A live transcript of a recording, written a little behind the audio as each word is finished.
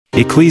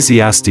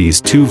Ecclesiastes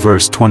 2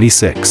 verse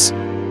 26.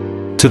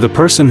 To the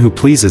person who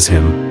pleases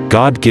him,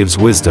 God gives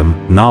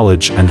wisdom,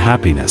 knowledge and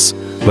happiness,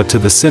 but to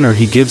the sinner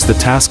he gives the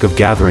task of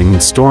gathering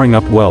and storing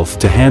up wealth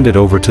to hand it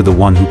over to the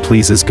one who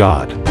pleases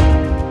God.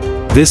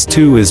 This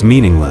too is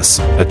meaningless,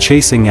 a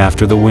chasing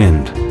after the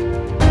wind.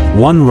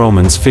 1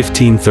 Romans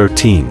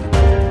 15:13.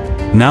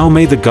 Now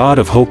may the God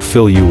of hope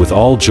fill you with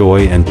all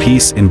joy and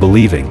peace in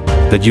believing,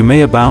 that you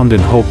may abound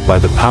in hope by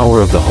the power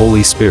of the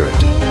Holy Spirit.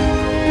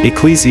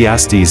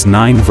 Ecclesiastes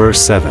 9 verse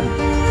 7.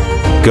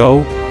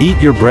 Go,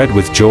 eat your bread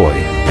with joy,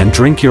 and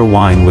drink your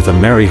wine with a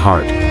merry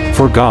heart,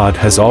 for God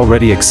has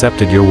already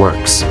accepted your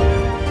works.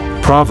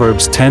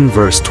 Proverbs 10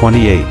 verse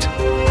 28.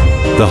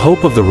 The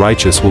hope of the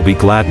righteous will be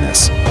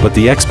gladness, but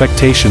the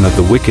expectation of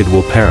the wicked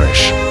will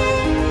perish.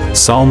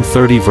 Psalm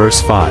 30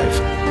 verse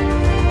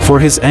 5. For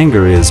his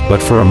anger is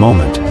but for a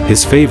moment,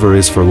 his favor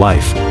is for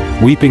life.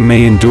 Weeping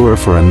may endure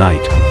for a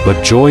night,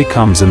 but joy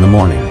comes in the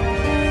morning.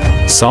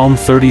 Psalm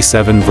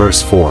 37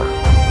 verse 4.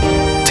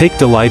 Take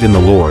delight in the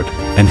Lord,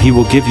 and he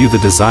will give you the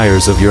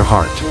desires of your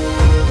heart.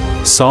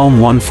 Psalm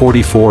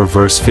 144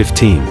 verse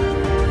 15.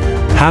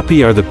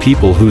 Happy are the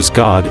people whose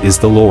God is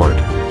the Lord.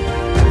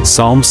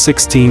 Psalm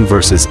 16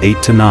 verses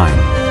 8 to 9.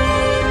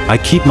 I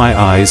keep my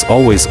eyes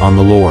always on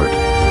the Lord.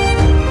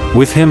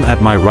 With him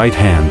at my right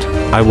hand,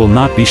 I will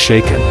not be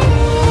shaken.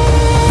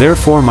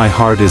 Therefore my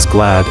heart is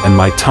glad and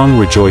my tongue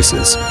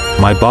rejoices,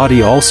 my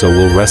body also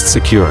will rest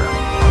secure.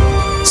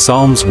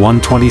 Psalms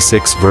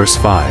 126 verse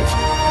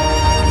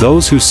 5.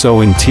 Those who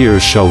sow in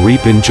tears shall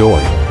reap in joy.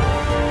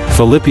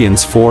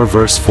 Philippians 4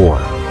 verse 4.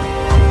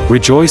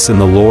 Rejoice in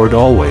the Lord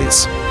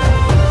always.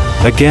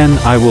 Again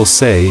I will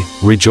say,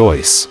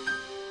 rejoice.